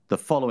The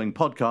following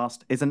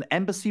podcast is an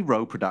Embassy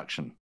Row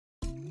production.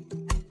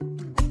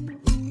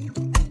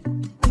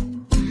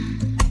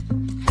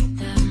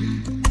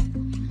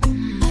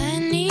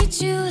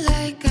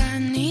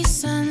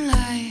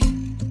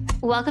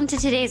 Welcome to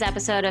today's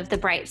episode of The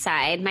Bright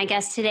Side. My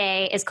guest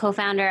today is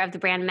co-founder of the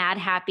brand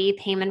Madhappy,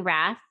 Payman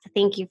Rath.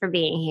 Thank you for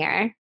being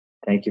here.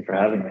 Thank you for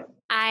having me.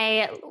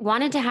 I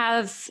wanted to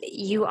have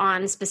you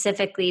on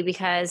specifically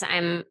because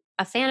I'm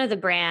a fan of the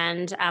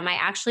brand. I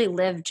actually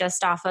live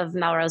just off of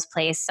Melrose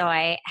Place, so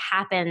I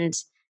happened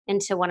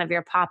into one of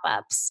your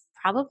pop-ups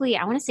probably,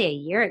 I want to say a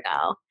year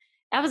ago.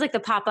 That was like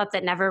the pop-up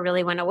that never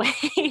really went away,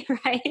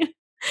 right?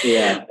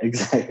 Yeah,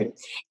 exactly.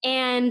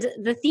 And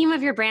the theme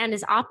of your brand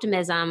is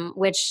optimism,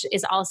 which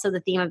is also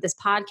the theme of this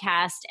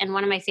podcast. And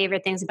one of my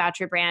favorite things about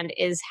your brand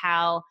is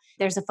how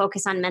there's a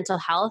focus on mental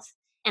health.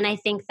 And I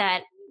think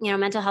that,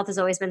 mental health has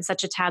always been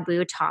such a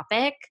taboo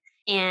topic.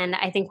 And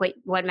I think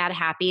what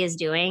Madhappy is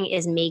doing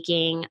is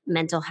making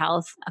mental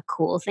health a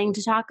cool thing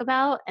to talk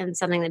about and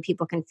something that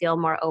people can feel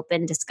more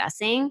open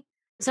discussing.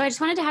 So I just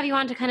wanted to have you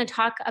on to kind of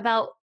talk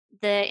about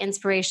the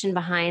inspiration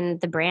behind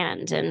the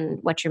brand and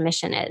what your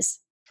mission is.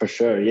 For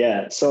sure.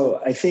 Yeah.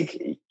 So I think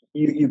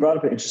you brought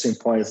up an interesting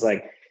point. It's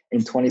like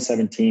in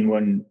 2017,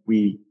 when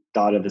we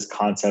thought of this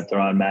concept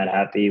around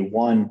Madhappy,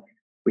 one,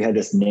 we had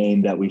this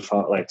name that we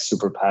felt like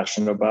super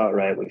passionate about,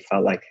 right? We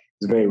felt like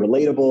it was very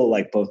relatable,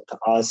 like both to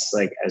us,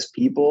 like as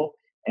people,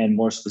 and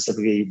more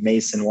specifically,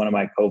 Mason, one of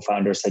my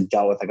co-founders, had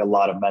dealt with like a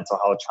lot of mental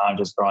health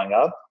challenges growing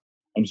up.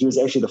 And he was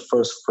actually the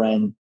first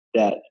friend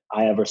that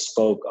I ever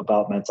spoke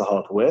about mental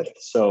health with.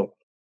 So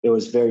it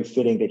was very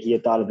fitting that he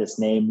had thought of this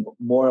name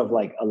more of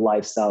like a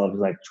lifestyle of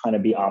like trying to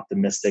be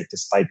optimistic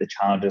despite the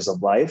challenges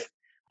of life.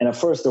 And at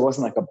first there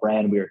wasn't like a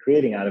brand we were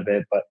creating out of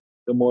it, but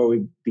the more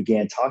we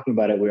began talking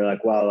about it, we were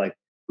like, wow, like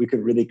we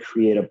could really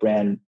create a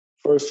brand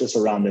first just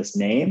around this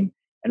name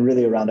and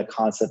really around the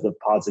concept of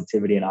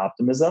positivity and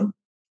optimism.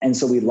 And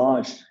so we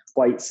launched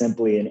quite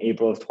simply in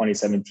April of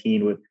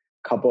 2017 with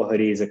a couple of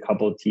hoodies, a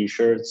couple of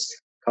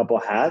t-shirts, a couple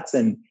of hats.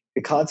 And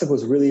the concept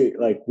was really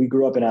like, we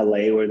grew up in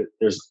LA where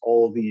there's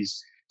all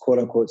these quote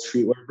unquote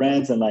streetwear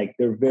brands, and like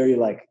they're very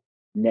like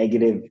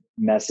negative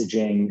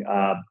messaging,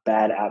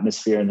 bad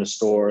atmosphere in the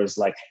stores,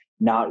 like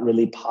not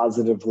really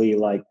positively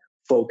like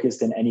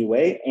focused in any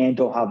way, and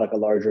don't have like a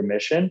larger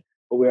mission.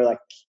 But we're like,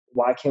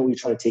 why can't we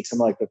try to take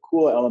some of like the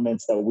cool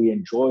elements that we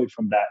enjoyed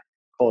from that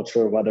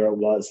culture, whether it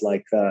was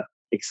like the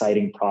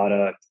exciting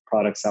product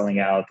selling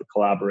out, the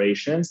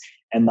collaborations,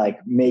 and like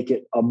make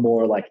it a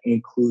more like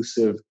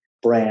inclusive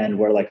brand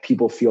where like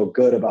people feel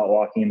good about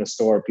walking in the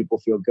store, people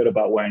feel good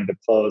about wearing the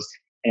clothes,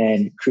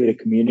 and create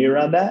a community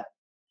around that.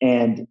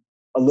 And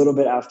a little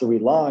bit after we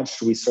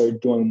launched, we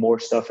started doing more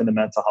stuff in the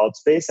mental health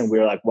space. And we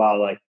were like, wow,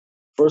 like,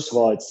 first of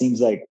all, it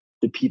seems like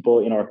the people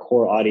in our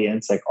core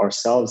audience, like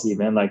ourselves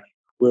even, like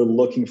we're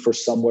looking for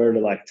somewhere to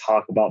like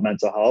talk about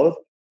mental health,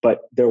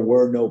 but there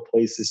were no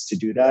places to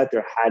do that.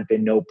 There had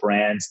been no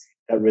brands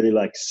that really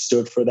like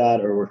stood for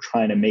that or were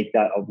trying to make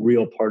that a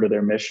real part of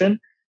their mission.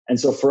 And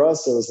so for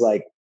us, it was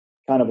like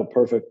kind of a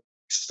perfect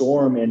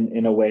storm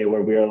in a way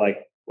where we were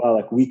like, wow,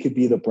 like we could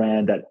be the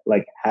brand that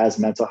like has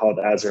mental health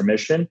as our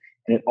mission.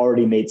 And it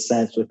already made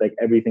sense with like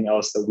everything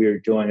else that we're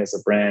doing as a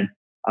brand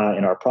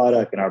in our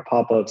product, in our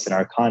pop-ups, in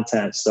our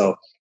content. So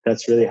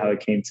that's really how it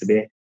came to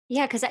be.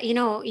 Yeah, because,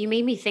 you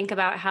made me think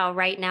about how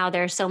right now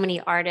there are so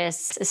many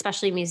artists,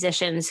 especially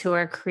musicians, who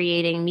are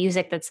creating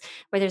music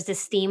where there's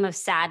this theme of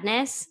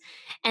sadness.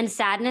 And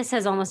sadness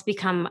has almost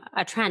become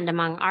a trend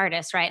among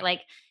artists, right?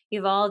 Like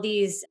you have all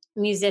these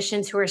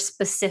musicians who are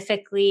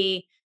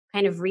specifically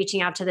kind of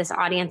reaching out to this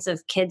audience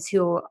of kids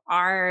who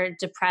are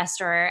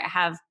depressed or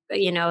have,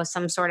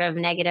 some sort of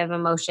negative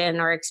emotion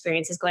or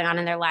experiences going on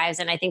in their lives.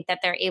 And I think that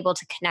they're able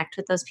to connect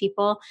with those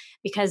people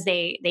because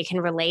they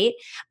can relate.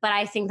 But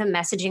I think the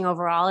messaging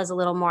overall is a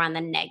little more on the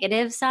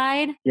negative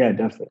side. Yeah,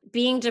 definitely.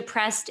 Being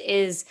depressed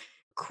is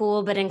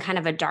cool, but in kind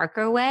of a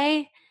darker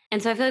way.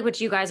 And so I feel like what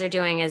you guys are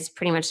doing is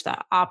pretty much the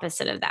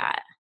opposite of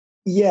that.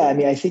 Yeah, I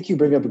mean, I think you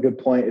bring up a good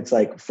point. It's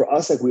like for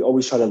us, like we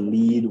always try to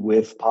lead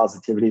with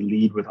positivity,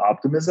 lead with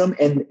optimism.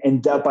 And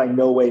that by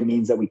no way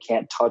means that we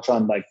can't touch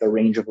on like the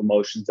range of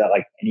emotions that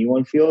like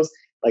anyone feels.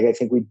 Like I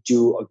think we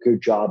do a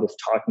good job of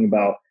talking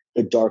about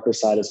the darker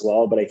side as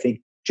well. But I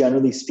think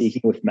generally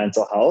speaking with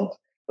mental health,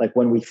 like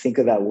when we think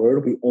of that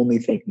word, we only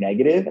think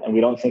negative and we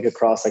don't think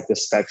across like the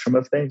spectrum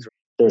of things.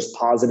 There's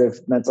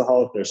positive mental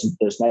health,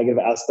 there's negative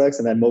aspects.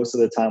 And then most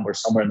of the time we're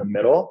somewhere in the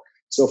middle.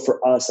 So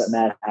for us at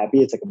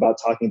Madhappy, it's like about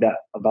talking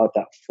about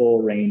that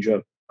full range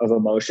of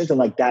emotions. And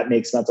like that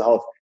makes mental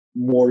health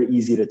more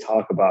easy to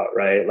talk about,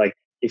 right? Like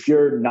if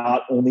you're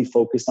not only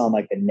focused on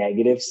like the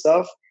negative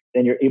stuff,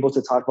 then you're able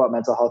to talk about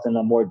mental health in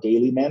a more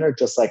daily manner.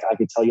 Just like I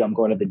could tell you I'm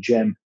going to the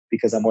gym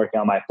because I'm working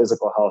on my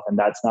physical health, and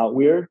that's not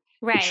weird.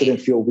 Right. It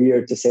shouldn't feel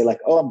weird to say like,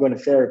 oh, I'm going to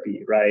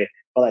therapy, right?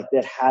 But like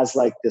that has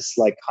like this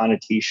like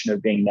connotation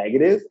of being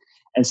negative.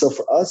 And so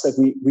for us, like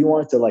we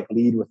wanted to like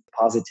lead with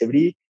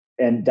positivity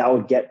and that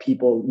would get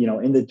people,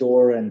 in the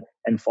door and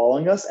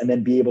following us, and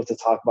then be able to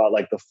talk about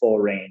like the full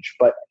range.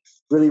 But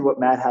really what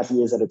Mad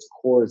Happy is at its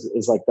core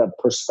is like the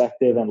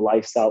perspective and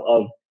lifestyle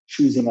of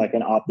choosing like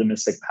an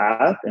optimistic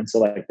path. And so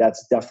like,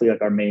 that's definitely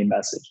like our main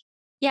message.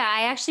 Yeah,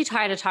 I actually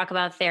try to talk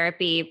about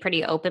therapy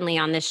pretty openly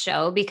on this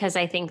show because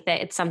I think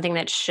that it's something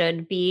that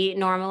should be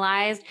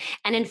normalized.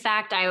 And in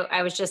fact, I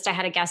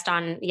had a guest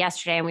on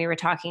yesterday and we were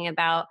talking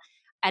about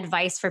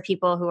advice for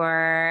people who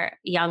are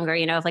younger,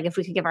 if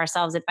we could give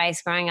ourselves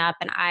advice growing up.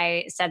 And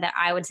I said that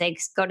I would say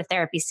go to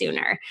therapy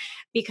sooner,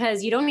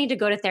 because you don't need to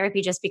go to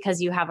therapy just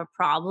because you have a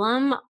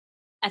problem.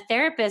 A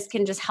therapist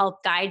can just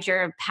help guide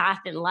your path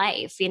in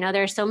life.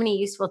 There are so many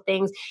useful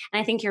things.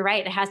 And I think you're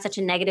right. It has such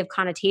a negative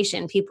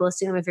connotation. People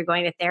assume if you're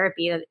going to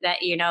therapy that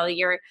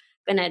you're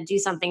going to do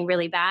something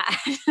really bad.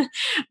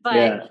 But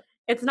Yeah.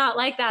 it's not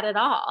like that at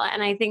all.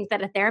 And I think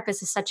that a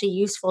therapist is such a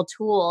useful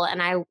tool.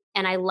 And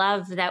I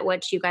love that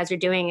what you guys are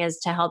doing is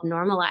to help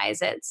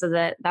normalize it, so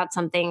that that's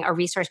something, a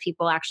resource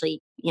people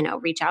actually,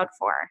 reach out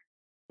for.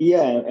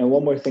 Yeah. And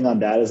one more thing on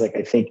that is like,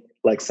 I think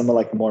like some of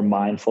like the more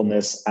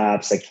mindfulness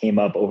apps that came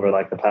up over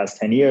like the past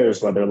 10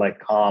 years, whether like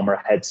Calm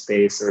or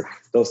Headspace or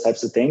those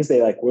types of things,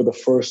 they like were the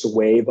first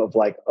wave of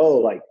like, oh,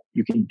 like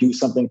you can do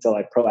something to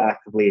like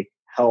proactively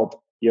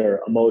help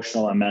your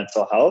emotional and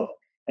mental health.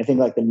 I think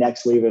like the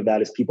next wave of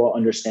that is people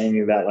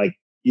understanding that like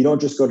you don't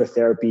just go to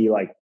therapy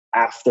like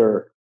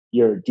after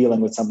you're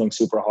dealing with something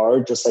super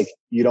hard, just like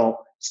you don't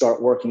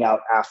start working out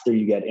after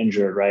you get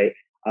injured, right?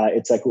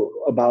 It's like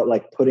about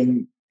like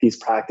putting these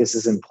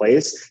practices in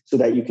place so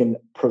that you can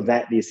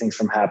prevent these things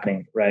from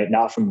happening, right?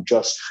 Not from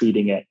just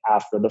treating it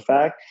after the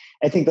fact.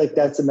 I think like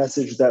that's a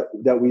message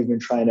that we've been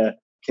trying to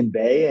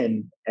convey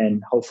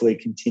and hopefully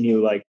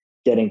continue like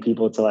getting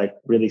people to like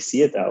really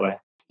see it that way.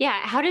 Yeah.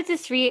 How did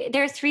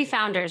there are three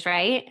founders,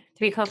 right?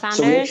 Three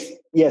co-founders?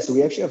 So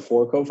we actually have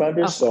four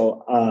co-founders.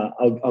 Oh.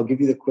 So I'll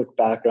give you the quick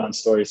background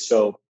story.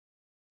 So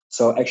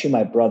actually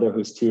my brother,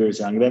 who's 2 years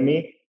younger than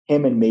me,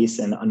 him and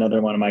Mason,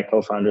 another one of my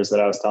co-founders that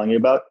I was telling you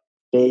about,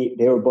 they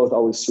were both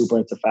always super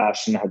into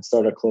fashion, had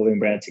started a clothing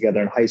brand together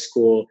in high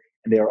school,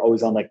 and they were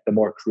always on like the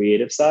more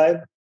creative side.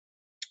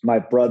 My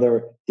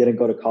brother didn't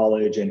go to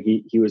college, and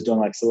he was doing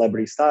like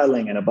celebrity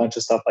styling and a bunch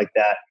of stuff like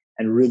that.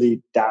 And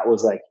really that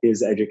was like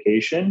his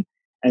education.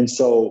 And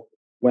so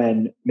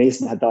when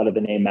Mason had thought of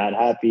the name Mad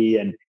Happy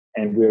and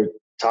we were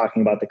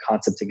talking about the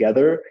concept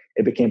together,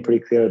 it became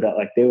pretty clear that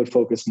like they would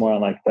focus more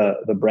on like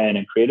the brand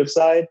and creative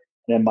side.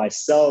 And then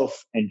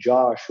myself and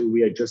Josh, who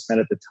we had just met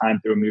at the time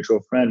through a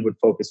mutual friend, would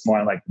focus more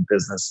on like the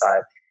business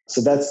side.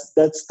 So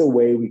that's the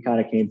way we kind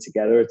of came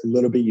together. It's a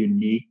little bit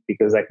unique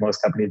because like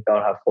most companies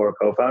don't have four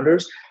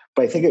co-founders,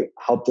 but I think it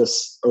helped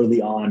us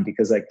early on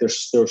because like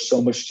there's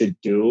so much to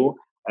do,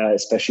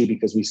 especially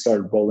because we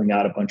started rolling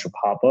out a bunch of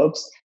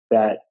pop-ups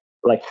that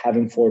like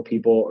having four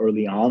people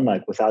early on,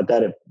 like without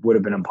that, it would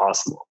have been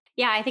impossible.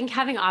 Yeah, I think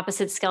having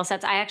opposite skill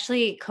sets. I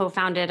actually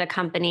co-founded a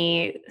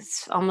company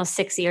almost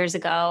 6 years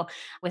ago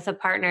with a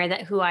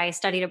partner who I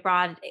studied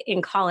abroad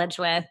in college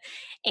with.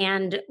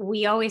 And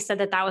we always said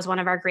that was one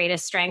of our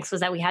greatest strengths,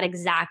 was that we had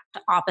exact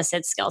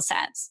opposite skill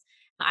sets.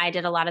 I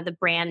did a lot of the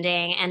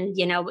branding and,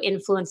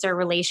 influencer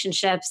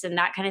relationships and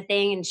that kind of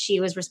thing. And she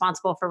was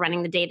responsible for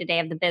running the day-to-day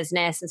of the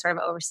business and sort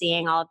of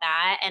overseeing all of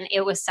that. And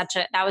it was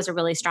that was a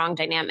really strong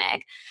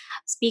dynamic.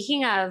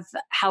 Speaking of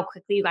how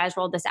quickly you guys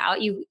rolled this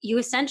out, you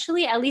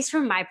essentially, at least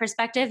from my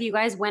perspective, you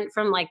guys went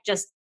from like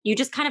you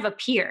just kind of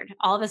appeared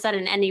all of a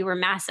sudden and you were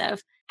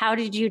massive. How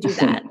did you do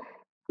that?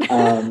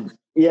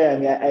 Yeah, I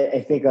mean,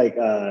 I think like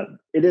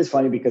it is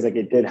funny because like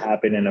it did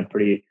happen in a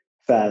pretty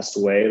fast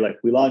way. Like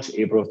we launched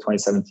April of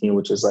 2017,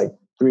 which is like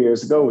 3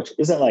 years ago, which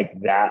isn't like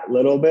that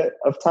little bit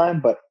of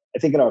time. But I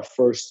think in our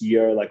first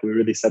year, like we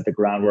really set the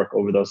groundwork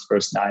over those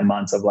first 9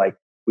 months of like,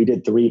 we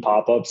did 3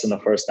 pop-ups in the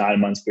first 9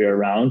 months we were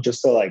around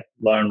just to like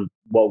learn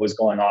what was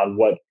going on,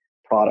 what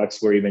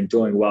products were even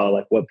doing well,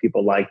 like what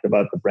people liked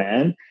about the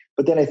brand.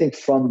 But then I think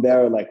from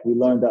there, like we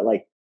learned that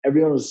like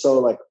everyone was so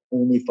like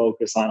only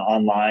focused on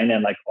online,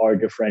 and like our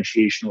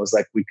differentiation was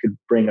like we could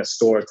bring a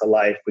store to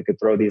life. We could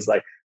throw these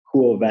like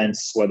cool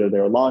events, whether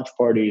they're launch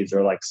parties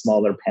or like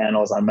smaller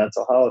panels on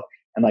mental health.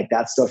 And like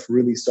that stuff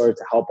really started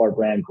to help our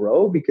brand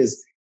grow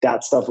because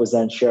that stuff was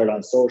then shared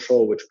on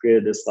social, which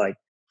created this like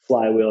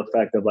flywheel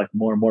effect of like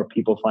more and more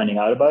people finding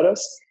out about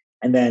us.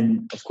 And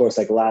then of course,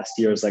 like last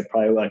year is like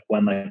probably like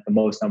when like the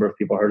most number of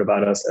people heard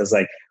about us, as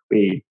like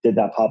we did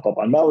that pop-up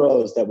on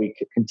Melrose that we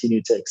could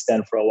continue to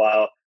extend for a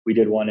while. We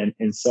did one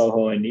in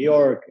Soho in New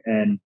York,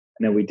 and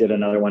then we did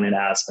another one in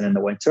Aspen in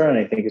the winter. And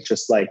I think it's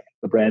just like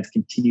the brands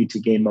continue to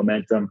gain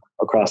momentum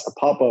across the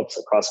pop-ups,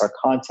 across our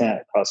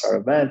content, across our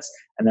events,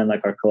 and then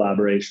like our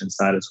collaboration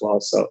side as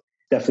well. So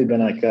definitely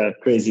been like a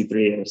crazy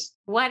 3 years.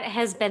 What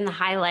has been the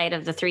highlight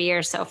of the 3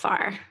 years so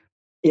far?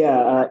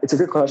 Yeah, it's a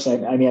good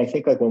question. I mean, I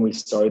think like when we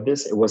started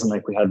this, it wasn't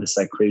like we had this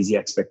like crazy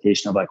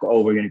expectation of like,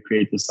 oh, we're going to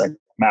create this like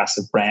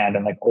massive brand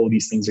and like all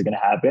these things are going to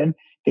happen.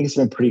 I think it's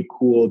been pretty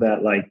cool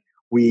that like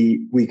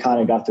we kind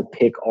of got to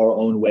pick our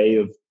own way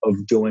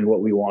of doing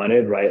what we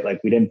wanted, right?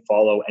 Like we didn't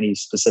follow any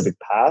specific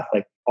path.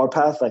 Like our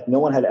path, like no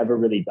one had ever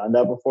really done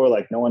that before.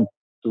 Like no one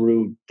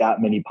threw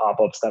that many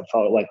pop-ups that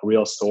felt like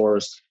real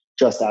stores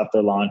just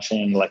after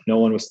launching. Like no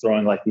one was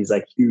throwing like these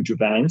like huge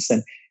events.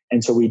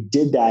 And so we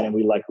did that and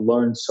we like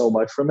learned so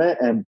much from it.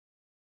 And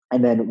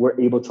then we're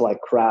able to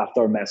like craft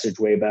our message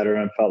way better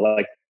and felt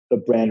like the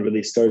brand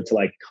really started to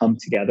like come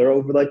together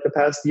over like the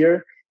past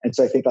year. And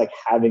so I think like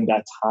having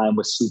that time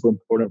was super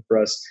important for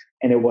us.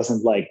 And it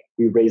wasn't like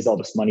we raised all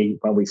this money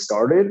when we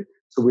started.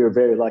 So we were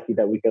very lucky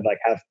that we could like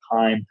have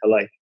time to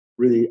like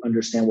really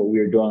understand what we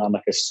were doing on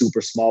like a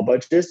super small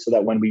budget so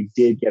that when we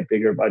did get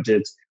bigger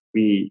budgets,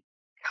 we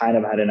kind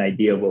of had an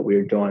idea of what we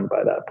were doing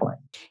by that point.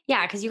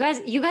 Yeah, because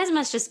you guys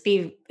must just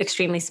be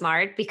extremely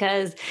smart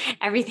because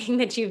everything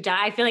that you've done,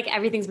 I feel like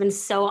everything's been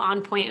so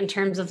on point in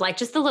terms of like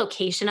just the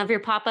location of your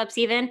pop-ups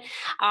even.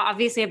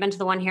 Obviously, I've been to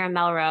the one here in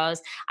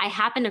Melrose. I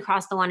happened to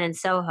cross the one in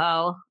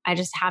Soho. I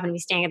just happened to be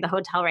staying at the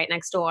hotel right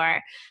next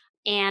door.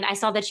 And I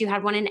saw that you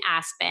had one in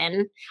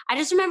Aspen. I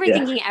just remember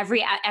thinking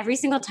every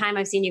single time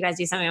I've seen you guys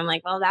do something, I'm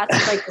like, well,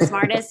 that's like the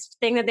smartest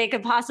thing that they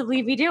could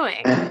possibly be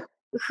doing.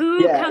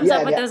 Who comes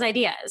up with those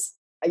ideas?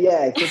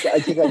 Yeah, I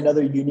think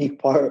another unique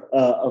part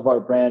of our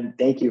brand.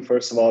 Thank you,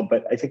 first of all,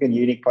 but I think a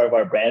unique part of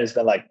our brand has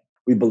been like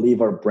we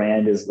believe our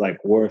brand is like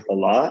worth a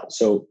lot,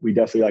 so we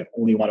definitely like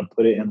only want to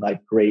put it in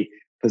like great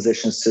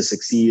positions to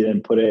succeed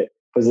and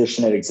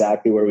position it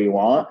exactly where we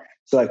want.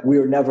 So like we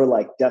were never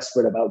like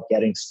desperate about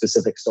getting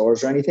specific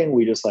stores or anything.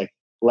 We just like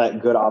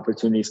let good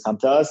opportunities come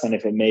to us, and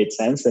if it made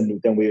sense,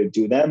 then we would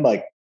do them.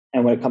 Like,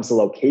 and when it comes to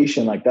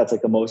location, like that's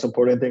like the most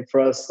important thing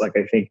for us. Like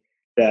I think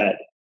that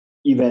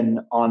even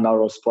on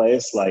Melrose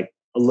Place, like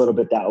a little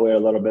bit that way, a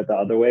little bit the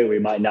other way, we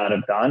might not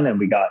have done. And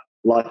we got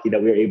lucky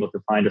that we were able to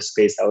find a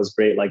space that was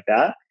great like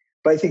that.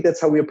 But I think that's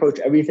how we approach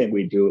everything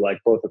we do, like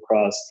both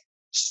across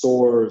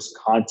stores,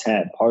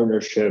 content,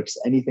 partnerships,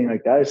 anything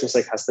like that. It's just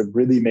like has to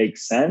really make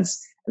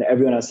sense and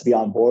everyone has to be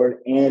on board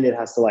and it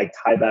has to like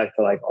tie back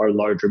to like our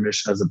larger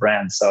mission as a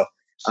brand. So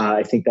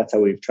I think that's how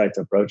we've tried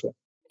to approach it.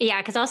 Yeah,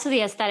 because also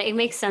the aesthetic, it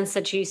makes sense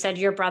that you said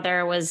your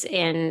brother was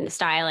in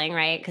styling,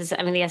 right? Because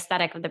I mean, the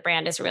aesthetic of the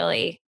brand is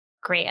really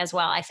great as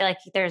well. I feel like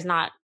there's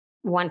not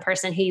one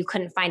person who you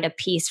couldn't find a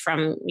piece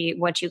from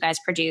what you guys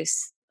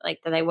produce like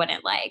that they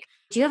wouldn't like.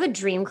 Do you have a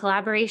dream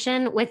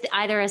collaboration with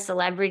either a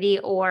celebrity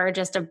or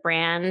just a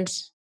brand?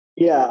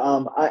 Yeah,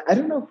 I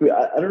don't know if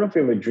I don't know if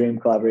we have a dream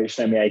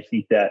collaboration. I mean, I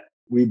think that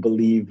we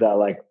believe that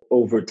like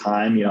over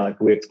time, you know,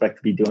 like we expect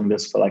to be doing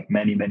this for like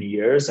many, many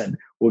years and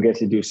we'll get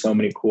to do so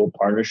many cool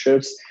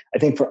partnerships. I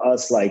think for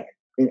us, like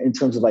in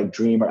terms of like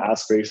dream or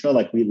aspirational,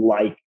 like we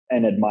like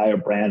and admire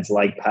brands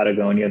like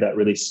Patagonia that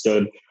really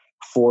stood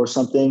for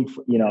something,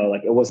 you know,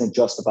 like it wasn't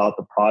just about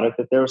the product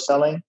that they were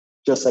selling,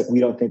 just like we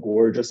don't think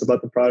we're just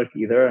about the product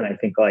either. And I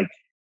think like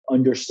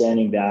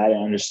understanding that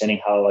and understanding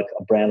how like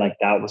a brand like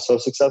that was so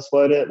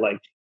successful at it, like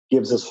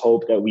gives us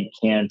hope that we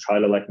can try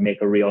to like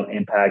make a real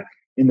impact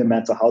in the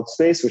mental health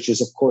space, which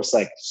is of course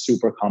like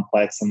super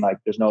complex and like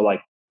there's no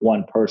like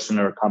one person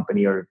or a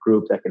company or a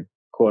group that could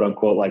quote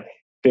unquote like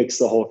fix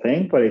the whole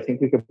thing. But I think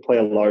we could play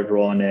a large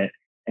role in it.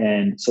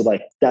 And so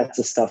like that's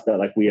the stuff that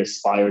like we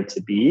aspire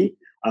to be.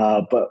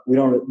 But we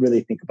don't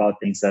really think about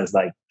things as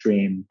like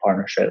dream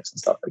partnerships and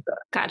stuff like that.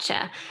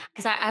 Gotcha.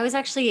 Because I was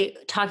actually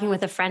talking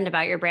with a friend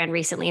about your brand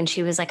recently, and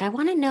she was like, I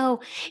want to know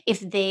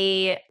if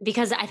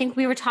because I think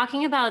we were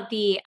talking about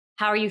the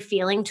How Are You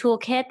Feeling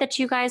toolkit that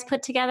you guys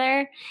put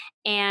together.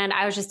 And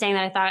I was just saying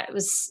that I thought it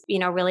was,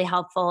 really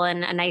helpful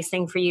and a nice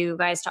thing for you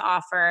guys to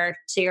offer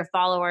to your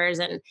followers.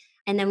 And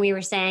then we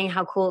were saying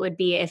how cool it would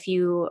be if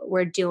you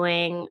were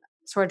doing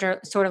sort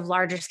of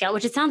larger scale,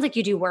 which it sounds like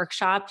you do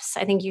workshops,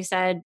 I think you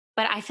said.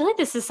 But I feel like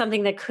this is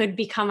something that could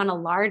become on a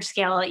large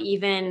scale,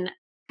 even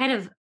kind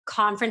of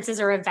conferences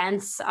or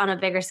events on a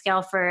bigger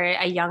scale for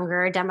a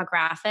younger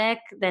demographic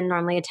than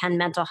normally attend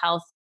mental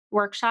health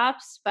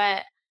workshops.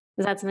 But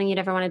is that something you'd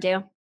ever want to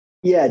do?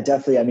 Yeah,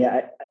 definitely. I mean,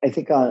 I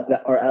think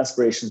our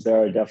aspirations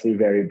there are definitely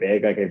very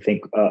big. Like I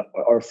think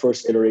our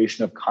first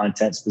iteration of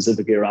content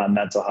specifically around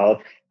mental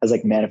health has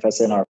like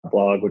manifested in our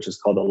blog, which is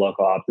called The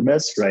Local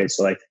Optimist, right?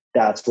 So like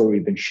that's where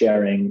we've been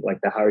sharing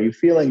like the How Are You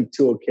Feeling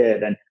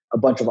toolkit and a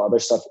bunch of other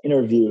stuff,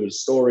 interviews,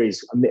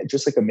 stories,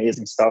 just like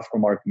amazing stuff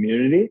from our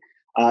community.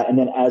 And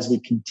then as we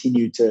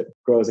continue to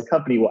grow as a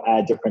company, we'll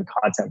add different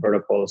content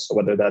verticals. So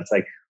whether that's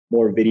like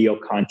more video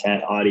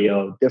content,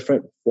 audio,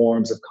 different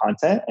forms of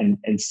content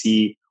and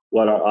see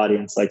what our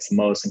audience likes the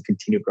most and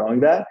continue growing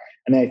that.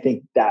 And I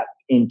think that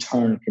in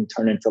turn can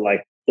turn into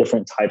like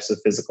different types of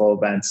physical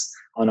events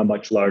on a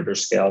much larger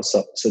scale.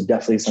 So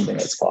definitely something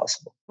that's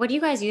possible. What do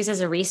you guys use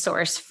as a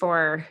resource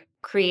for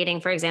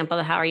creating, for example,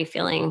 the How Are You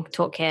Feeling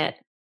toolkit?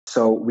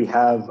 So we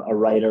have a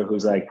writer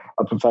who's like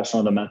a professional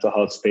in the mental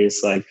health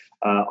space, like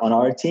on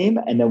our team.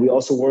 And then we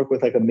also work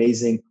with like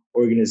amazing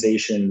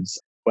organizations,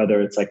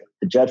 whether it's like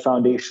the JED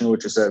Foundation,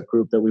 which is a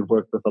group that we've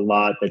worked with a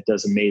lot that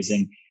does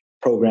amazing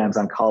programs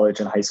on college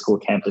and high school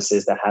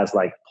campuses that has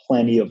like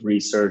plenty of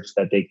research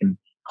that they can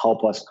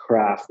help us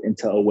craft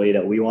into a way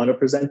that we want to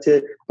present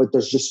it. But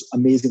there's just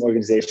amazing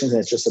organizations, and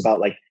it's just about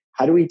like,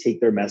 how do we take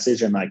their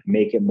message and like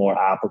make it more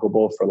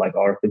applicable for like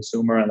our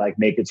consumer and like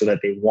make it so that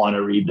they want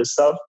to read this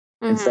stuff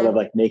instead of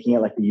like making it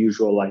like the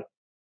usual, like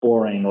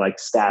boring, like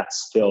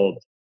stats filled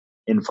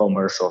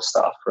infomercial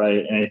stuff.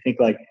 Right. And I think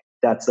like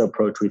that's the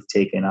approach we've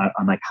taken on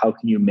like, how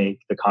can you make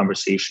the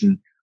conversation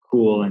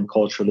cool and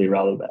culturally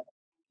relevant?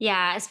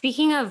 Yeah.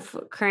 Speaking of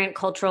current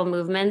cultural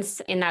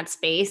movements in that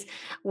space,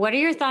 what are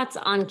your thoughts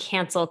on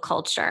cancel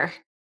culture?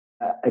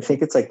 I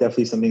think it's like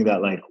definitely something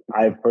that like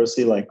I've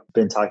personally like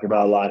been talking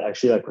about a lot,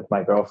 actually, like with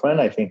my girlfriend.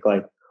 I think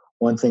like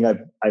one thing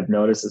I've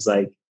noticed is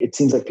like it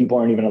seems like people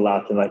aren't even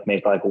allowed to like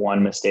make like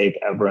one mistake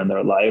ever in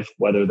their life,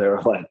 whether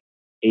they're like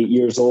 8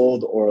 years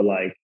old or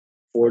like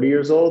 40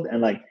 years old.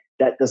 And like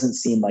that doesn't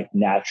seem like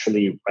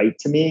naturally right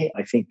to me.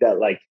 I think that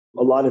like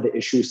a lot of the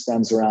issue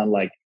stems around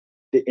like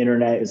the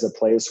internet is a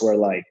place where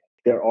like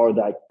there are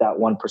that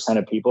 1%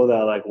 of people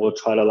that like will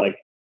try to like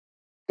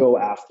go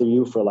after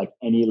you for like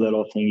any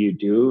little thing you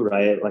do,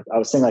 right? Like I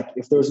was saying, like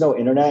if there was no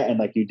internet and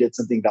like you did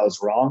something that was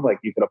wrong, like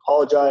you could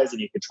apologize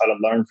and you could try to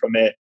learn from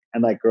it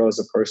and like grow as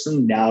a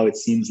person. Now it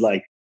seems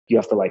like you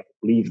have to like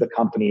leave the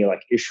company,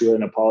 like issue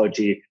an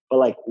apology. But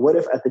like, what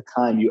if at the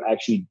time you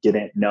actually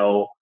didn't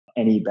know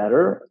any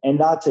better? And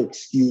not to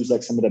excuse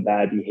like some of the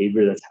bad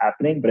behavior that's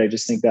happening, but I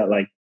just think that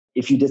like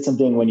if you did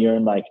something when you're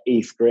in like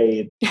 8th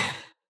grade,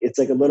 it's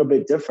like a little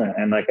bit different.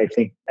 And like I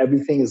think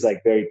everything is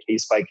like very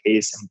case by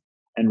case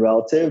and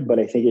relative. But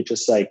I think it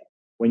just like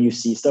when you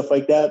see stuff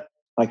like that,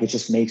 like it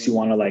just makes you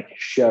want to like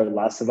share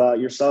less about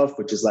yourself,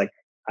 which is like,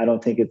 I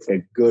don't think it's a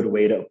good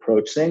way to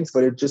approach things,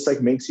 but it just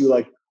like makes you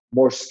like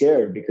more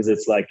scared because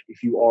it's like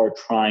if you are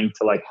trying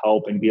to like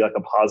help and be like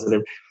a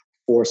positive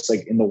force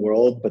like in the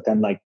world, but then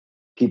like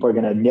people are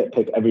going to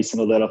nitpick every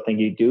single little thing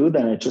you do,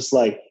 then it's just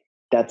like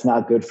that's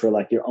not good for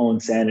like your own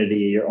sanity,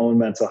 your own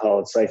mental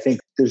health. So I think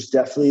there's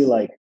definitely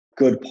like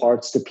good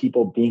parts to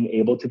people being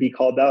able to be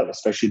called out,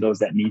 especially those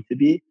that need to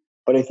be.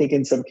 But I think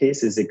in some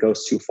cases it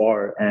goes too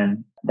far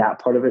and that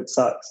part of it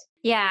sucks.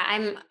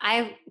 Yeah,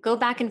 I go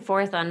back and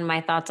forth on my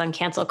thoughts on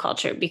cancel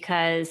culture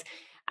because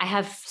I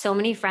have so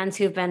many friends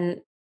who've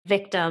been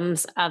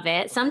victims of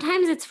it.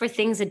 Sometimes it's for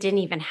things that didn't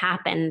even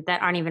happen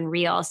that aren't even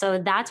real. So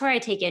that's where I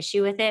take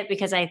issue with it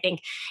because I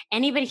think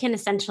anybody can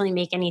essentially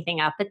make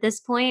anything up at this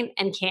point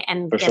and can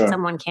and For get sure.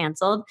 someone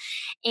canceled.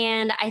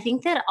 And I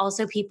think that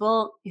also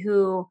people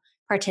who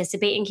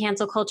participate in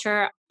cancel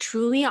culture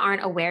truly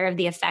aren't aware of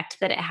the effect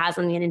that it has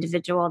on the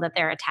individual that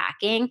they're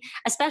attacking,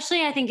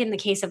 especially I think in the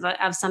case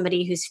of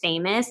somebody who's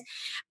famous.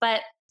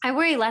 But I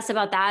worry less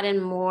about that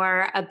and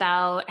more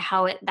about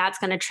how that's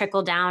going to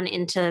trickle down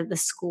into the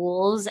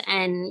schools.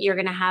 And you're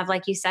going to have,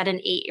 like you said, an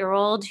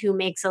 8-year-old who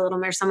makes a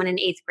little, or someone in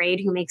 8th grade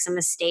who makes a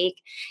mistake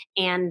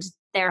and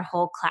their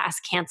whole class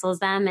cancels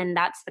them. And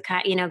that's the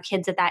kind,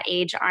 kids at that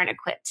age aren't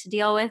equipped to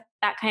deal with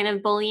that kind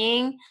of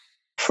bullying.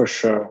 For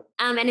sure.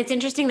 And it's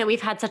interesting that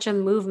we've had such a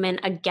movement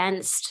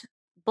against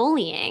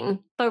bullying,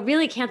 but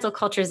really cancel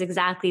culture is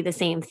exactly the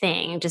same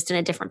thing, just in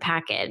a different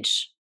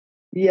package.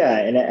 Yeah.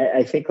 And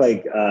I think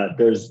like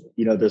there's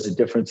a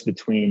difference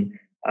between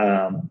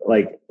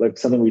like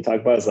something we talk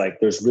about is like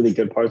there's really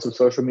good parts of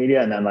social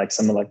media and then like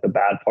some of like the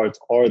bad parts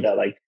are that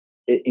like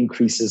it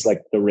increases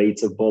like the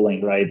rates of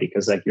bullying, right?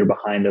 Because like you're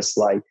behind this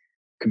like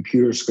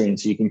computer screen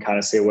so you can kind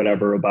of say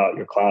whatever about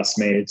your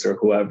classmates or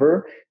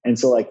whoever. And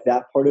so like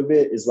that part of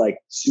it is like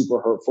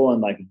super hurtful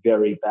and like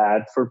very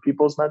bad for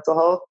people's mental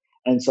health.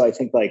 And so I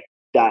think like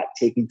that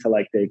taking to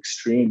like the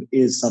extreme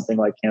is something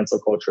like cancel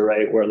culture,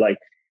 right? Where like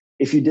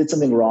if you did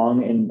something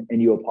wrong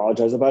and you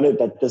apologize about it,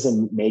 that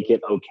doesn't make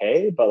it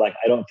okay. But like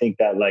I don't think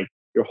that like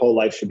your whole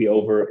life should be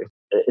over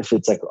if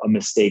it's like a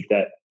mistake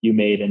that you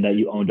made and that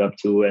you owned up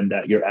to and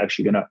that you're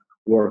actually gonna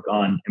work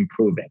on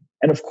improving.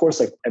 And of course,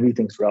 like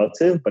everything's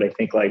relative, but I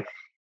think like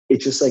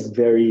it's just like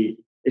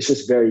it's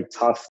just very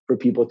tough for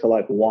people to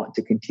like want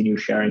to continue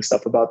sharing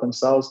stuff about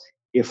themselves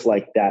if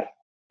like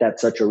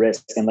that's such a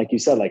risk. And like you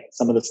said, like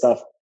some of the stuff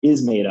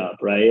is made up,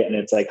 right? And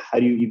it's like, how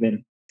do you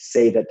even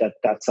say that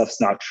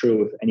stuff's not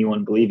true with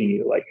anyone believing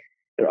you? Like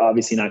they're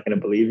obviously not going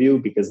to believe you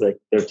because like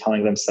they're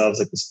telling themselves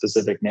like a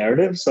specific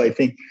narrative. So I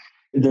think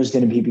there's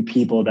going to be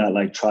people that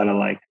like try to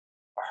like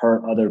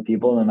hurt other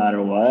people no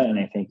matter what. And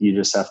I think you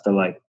just have to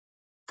like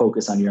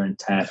focus on your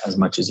intent as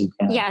much as you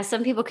can. Yeah,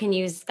 some people can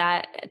use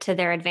that to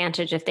their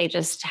advantage if they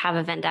just have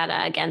a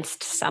vendetta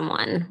against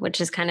someone,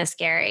 which is kind of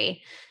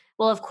scary.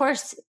 Well, of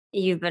course,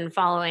 you've been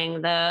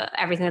following the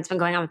everything that's been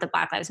going on with the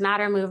Black Lives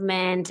Matter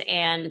movement,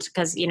 and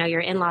because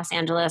you're in Los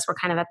Angeles, we're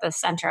kind of at the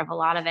center of a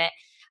lot of it.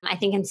 I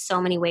think in so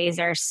many ways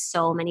there are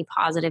so many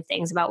positive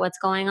things about what's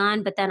going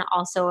on, but then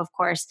also, of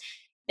course,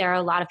 there are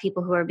a lot of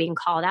people who are being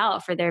called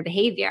out for their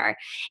behavior.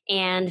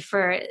 And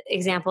for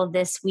example,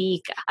 this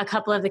week, a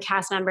couple of the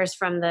cast members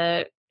from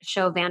the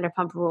show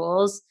Vanderpump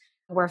Rules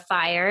were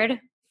fired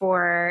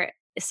for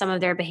some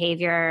of their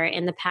behavior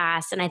in the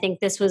past. And I think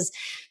this was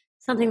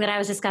something that I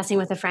was discussing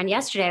with a friend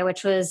yesterday,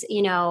 which was,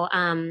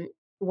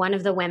 one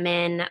of the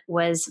women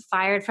was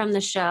fired from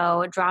the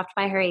show, dropped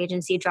by her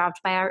agency,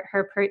 dropped by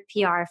her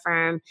PR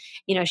firm.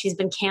 She's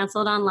been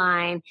canceled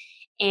online.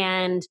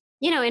 And,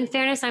 in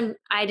fairness,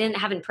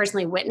 haven't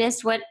personally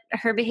witnessed what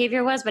her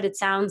behavior was, but it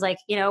sounds like,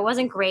 it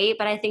wasn't great.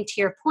 But I think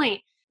to your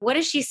point, what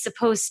is she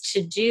supposed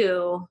to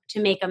do to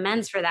make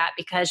amends for that?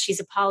 Because she's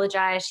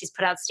apologized, she's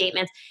put out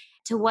statements.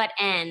 To what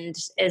end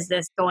is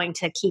this going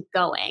to keep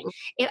going?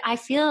 I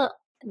feel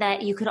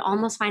that you could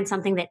almost find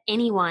something that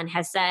anyone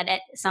has said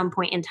at some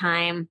point in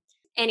time.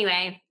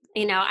 Anyway,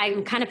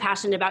 I'm kind of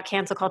passionate about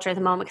cancel culture at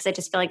the moment because I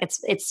just feel like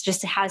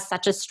it has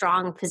such a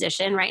strong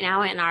position right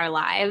now in our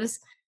lives.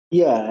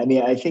 Yeah, I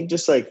mean, I think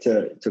just like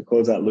to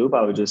close that loop,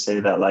 I would just say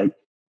that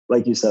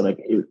like you said,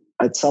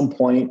 at some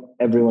point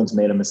everyone's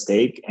made a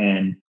mistake,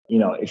 and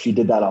if you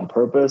did that on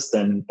purpose,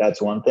 then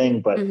that's one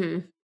thing. But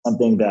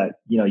something that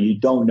you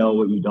don't know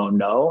what you don't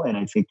know, and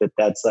I think that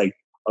that's like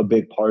a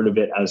big part of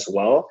it as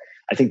well.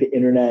 I think the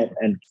internet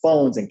and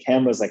phones and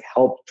cameras like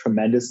help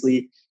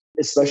tremendously,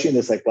 especially in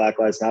this like Black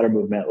Lives Matter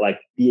movement, like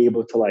be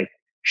able to like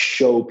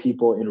show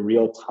people in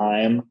real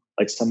time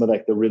like some of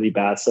like the really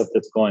bad stuff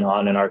that's going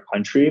on in our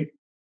country.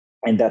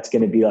 And that's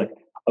going to be like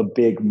a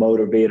big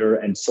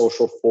motivator and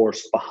social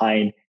force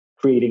behind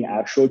creating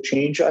actual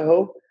change, I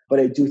hope. But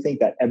I do think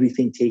that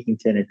everything taken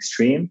to an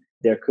extreme,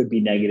 there could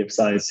be negative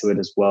sides to it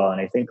as well. And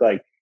I think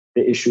like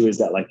the issue is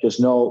that like there's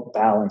no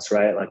balance,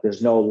 right? Like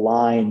there's no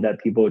line that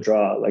people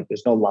draw. Like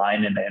there's no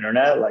line in the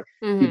internet. Like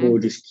people will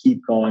just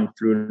keep going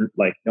through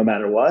like no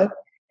matter what.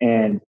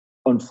 And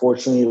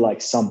unfortunately,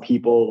 like some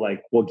people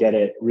like will get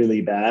it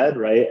really bad,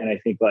 right? And I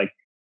think like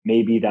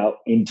maybe that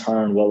in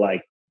turn will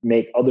like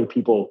make other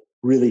people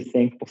really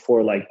think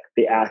before like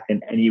they act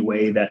in any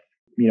way that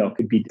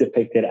could be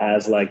depicted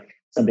as like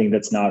something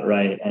that's not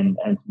right, and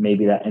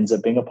maybe that ends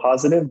up being a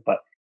positive. But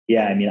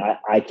yeah, I mean,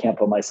 I can't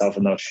put myself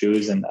in those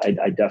shoes, and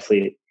I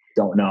definitely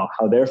don't know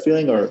how they're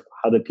feeling or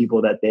how the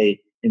people that they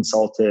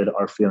insulted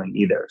are feeling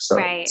either. So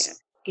right.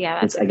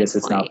 Yeah, I guess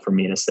it's not for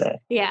me to say.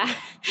 Yeah,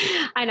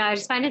 I know. I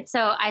just find it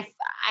so.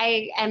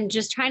 I am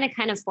just trying to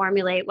kind of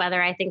formulate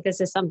whether I think this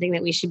is something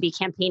that we should be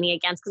campaigning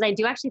against, because I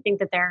do actually think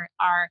that there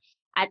are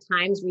at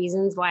times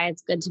reasons why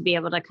it's good to be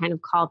able to kind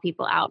of call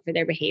people out for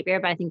their behavior.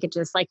 But I think it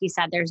just, like you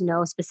said, there's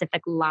no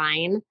specific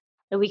line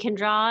that we can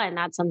draw. And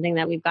that's something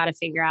that we've got to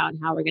figure out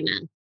how we're going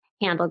to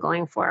handle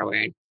going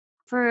forward.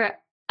 For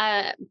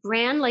a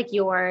brand like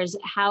yours,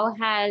 how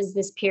has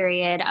this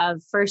period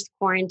of first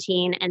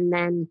quarantine and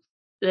then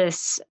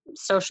this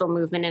social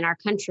movement in our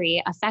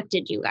country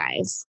affected you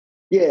guys?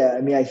 Yeah,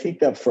 I mean, I think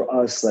that for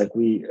us, like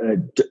we,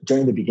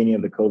 during the beginning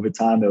of the COVID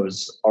time, it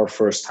was our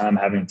first time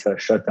having to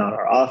shut down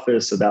our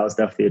office. So that was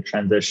definitely a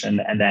transition.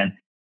 And then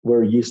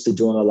we're used to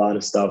doing a lot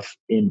of stuff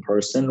in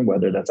person,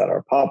 whether that's at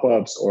our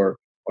pop-ups or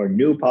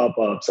new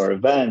pop-ups or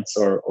events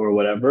or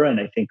whatever. And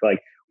I think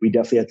like we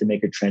definitely had to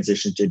make a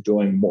transition to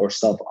doing more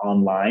stuff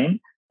online.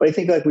 But I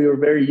think like we were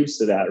very used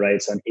to that,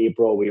 right? So in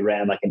April, we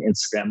ran like an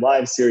Instagram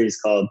live series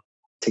called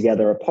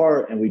Together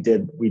Apart. And we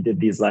did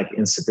these like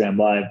Instagram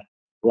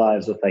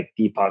lives with like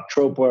Deepak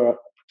Chopra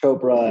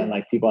and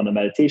like people on the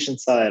meditation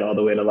side, all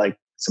the way to like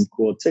some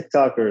cool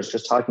TikTokers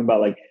just talking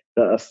about like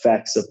the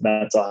effects of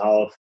mental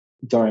health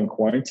during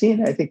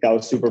quarantine. I think that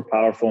was super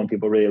powerful and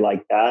people really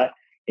liked that.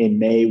 In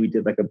May, we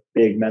did like a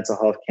big mental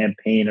health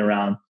campaign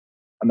around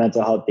a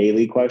mental health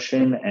daily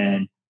question.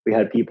 And we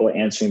had people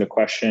answering the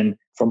question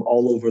from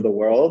all over the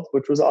world,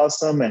 which was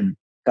awesome. And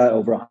got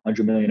over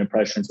 100 million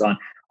impressions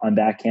on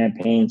that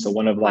campaign. So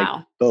one of like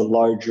the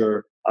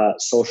larger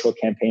social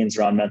campaigns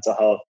around mental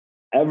health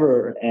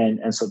ever.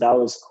 And so that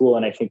was cool.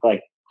 And I think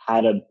like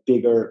had a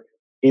bigger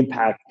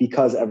impact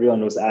because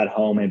everyone was at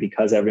home and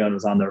because everyone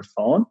was on their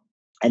phone.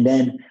 And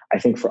then I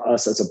think for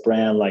us as a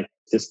brand, like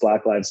this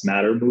Black Lives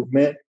Matter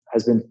movement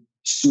has been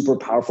super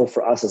powerful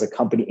for us as a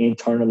company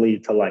internally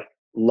to like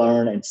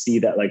learn and see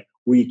that like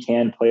we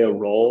can play a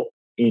role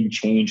in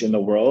change in the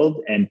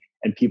world. And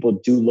people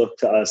do look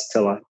to us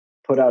to like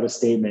put out a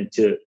statement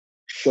to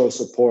show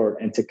support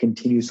and to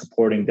continue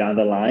supporting down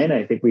the line.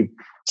 I think we've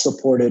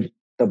supported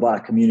the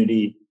Black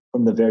community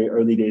from the very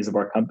early days of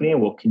our company, and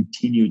we'll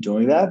continue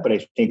doing that. But I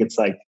think it's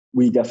like,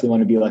 we definitely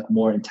want to be like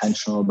more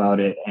intentional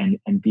about it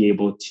and be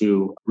able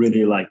to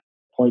really like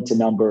point to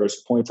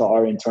numbers, point to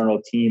our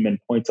internal team, and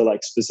point to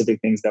like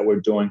specific things that we're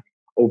doing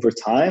over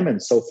time.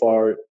 And so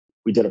far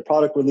we did a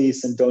product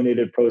release and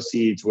donated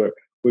proceeds. We're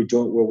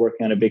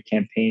working on a big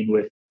campaign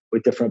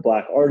with different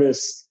Black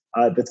artists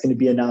that's going to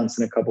be announced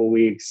in a couple of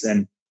weeks,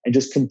 and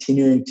just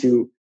continuing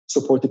to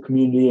support the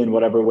community in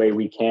whatever way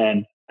we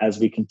can as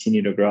we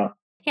continue to grow.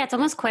 Yeah, it's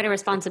almost quite a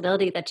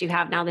responsibility that you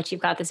have now that you've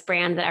got this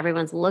brand that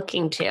everyone's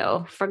looking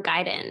to for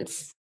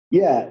guidance.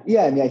 Yeah.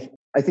 I mean,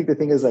 I think the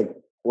thing is like,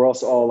 we're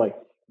also all like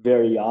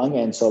very young.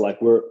 And so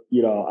like we're,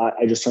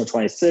 I just turned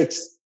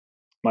 26,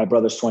 my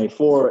brother's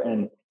 24.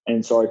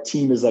 And so our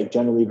team is like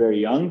generally very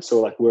young.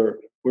 So like we're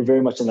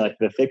very much in like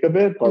the thick of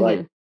it, but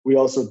like we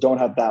also don't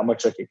have that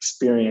much like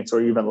experience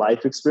or even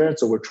life experience.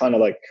 So we're trying to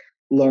like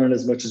learn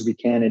as much as we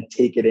can and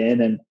take it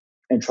in and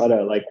and try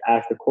to like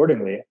act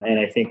accordingly. And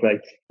I think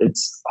like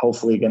it's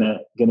hopefully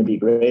gonna be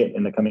great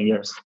in the coming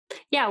years.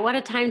 Yeah, what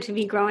a time to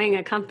be growing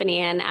a company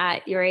and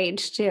at your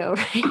age too,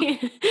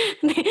 right?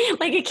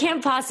 Like it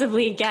can't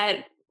possibly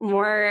get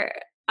more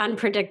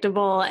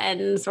unpredictable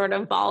and sort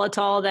of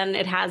volatile than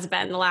it has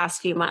been the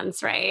last few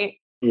months, right?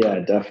 Yeah,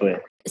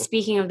 definitely.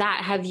 Speaking of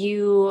that,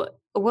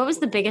 what was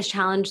the biggest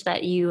challenge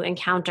that you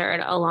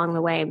encountered along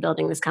the way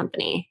building this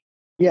company?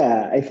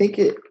 Yeah, I think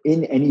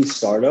in any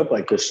startup,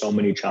 like there's so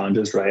many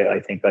challenges, right? I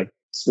think like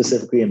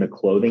specifically in the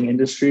clothing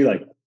industry,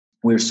 like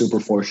we're super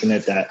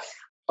fortunate that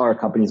our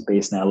company is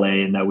based in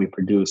LA and that we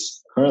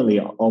produce currently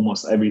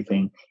almost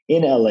everything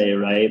in LA,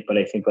 right? But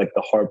I think like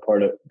the hard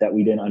part that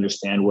we didn't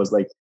understand was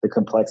like the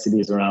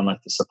complexities around like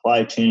the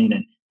supply chain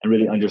and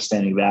really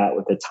understanding that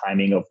with the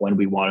timing of when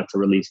we wanted to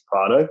release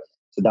product.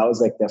 So that was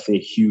like definitely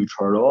a huge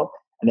hurdle.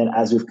 And then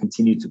as we've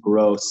continued to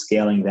grow,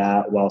 scaling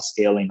that while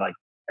scaling like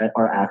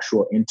our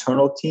actual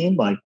internal team,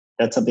 like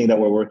that's something that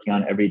we're working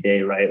on every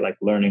day, right? Like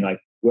learning like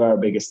where our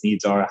biggest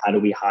needs are, how do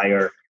we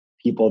hire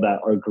people that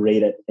are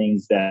great at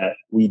things that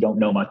we don't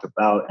know much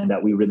about and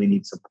that we really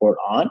need support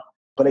on.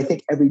 But I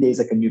think every day is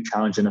like a new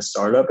challenge in a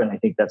startup. And I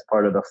think that's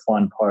part of the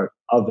fun part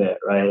of it,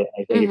 right?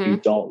 I think if you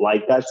don't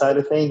like that side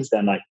of things,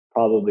 then like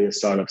probably a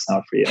startup's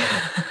not for you.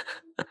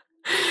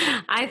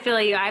 I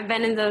feel you. I've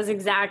been in those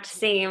exact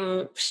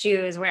same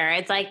shoes where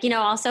it's like,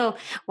 also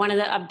one of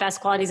the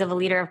best qualities of a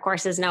leader, of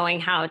course, is knowing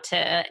how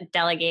to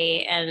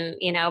delegate and,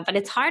 but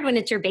it's hard when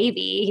it's your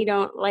baby. You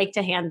don't like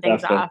to hand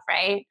things Definitely. off,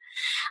 right?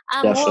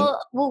 Definitely.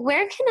 Well,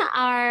 where can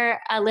our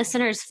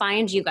listeners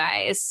find you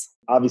guys?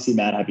 Obviously,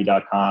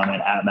 madhappy.com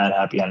and at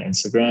madhappy on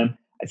Instagram.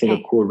 I think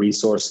Okay. a cool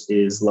resource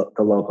is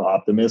the Local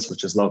Optimist,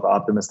 which is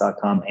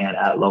localoptimist.com and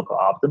at Local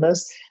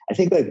Optimist. I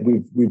think like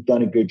we've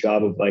done a good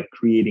job of like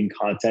creating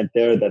content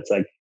there that's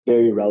like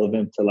very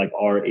relevant to like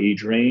our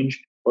age range,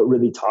 but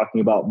really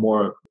talking about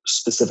more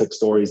specific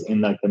stories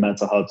in like the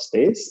mental health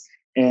space.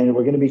 And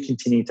we're going to be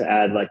continuing to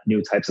add like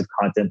new types of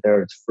content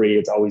there. It's free.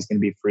 It's always going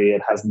to be free.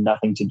 It has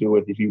nothing to do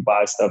with if you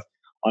buy stuff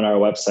on our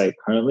website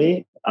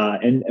currently.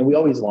 And we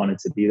always want it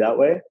to be that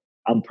way.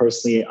 I'm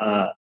personally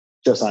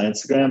just on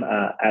Instagram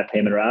at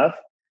PaymentRaf.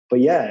 But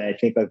yeah, I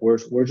think like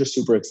we're just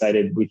super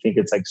excited. We think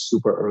it's like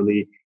super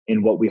early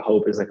in what we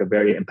hope is like a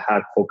very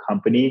impactful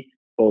company,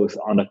 both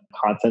on the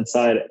content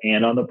side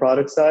and on the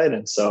product side.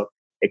 And so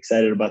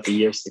excited about the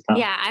years to come.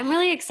 Yeah, I'm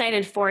really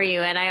excited for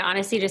you. And I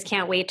honestly just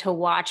can't wait to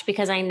watch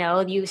because I know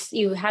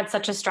you had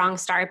such a strong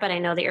start, but I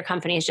know that your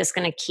company is just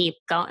going to keep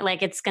going.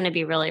 Like it's going to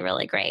be really,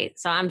 really great.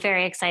 So I'm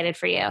very excited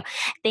for you.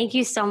 Thank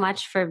you so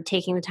much for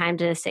taking the time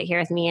to sit here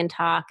with me and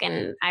talk.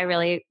 And I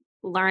really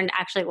learned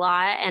actually a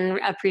lot and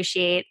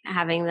appreciate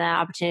having the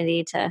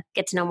opportunity to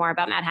get to know more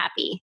about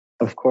Madhappy.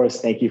 Of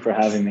course. Thank you for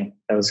having me.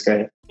 That was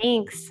great.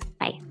 Thanks.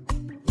 Bye.